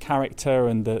about his character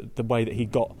and the way that he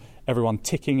got everyone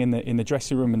ticking in the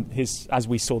dressing room, and as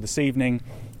we saw this evening,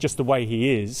 just the way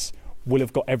he is will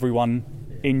have got everyone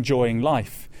enjoying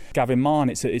life. Gavin Mahon,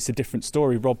 it's a different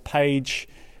story. Rob Page,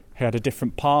 who had a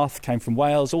different path, came from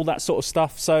Wales, all that sort of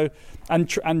stuff. So,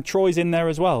 and Troy's in there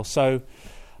as well. So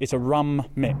it's a rum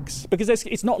mix, because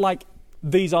it's not like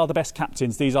these are the best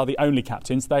captains, these are the only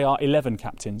captains. They are 11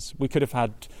 captains. We could have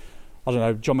had, I don't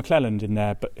know, John McClelland in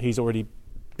there, but he's already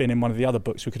been in one of the other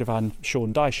books. We could have had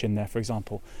Sean Dyche in there, for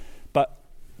example. But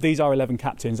these are 11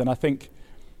 captains, and I think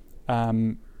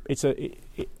I'm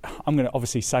going to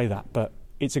obviously say that, but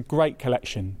it's a great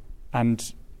collection.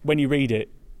 And when you read it,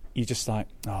 you're just like,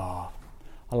 I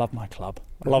love my club.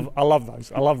 I love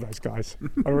those guys.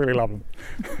 I really love them.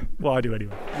 Well, I do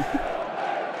anyway.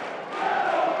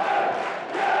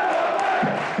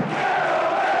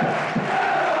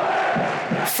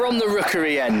 From the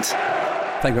Rookery End.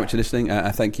 Thank you very much for listening.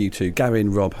 Thank you to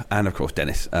Gavin, Rob, and of course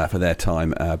Dennis for their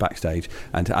time backstage,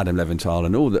 and to Adam Leventhal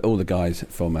and all the guys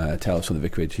from Tales from the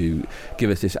Vicarage who give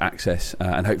us this access,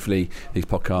 and hopefully these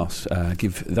podcasts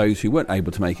give those who weren't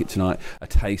able to make it tonight a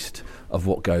taste of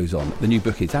what goes on. The new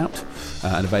book is out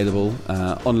and available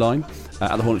online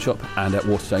at the Hornet Shop and at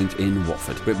Waterstones in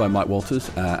Watford. Written by Mike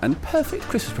Walters, and a perfect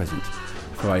Christmas present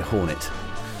for a Hornet.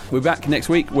 We're back next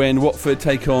week when Watford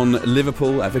take on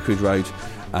Liverpool at Vicarage Road.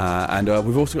 And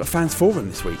we've also got a fans forum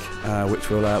this week, which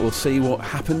we'll see what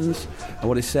happens and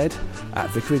what is said at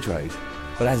Vicarage Road.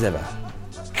 But as ever,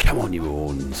 come on, you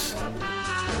horns.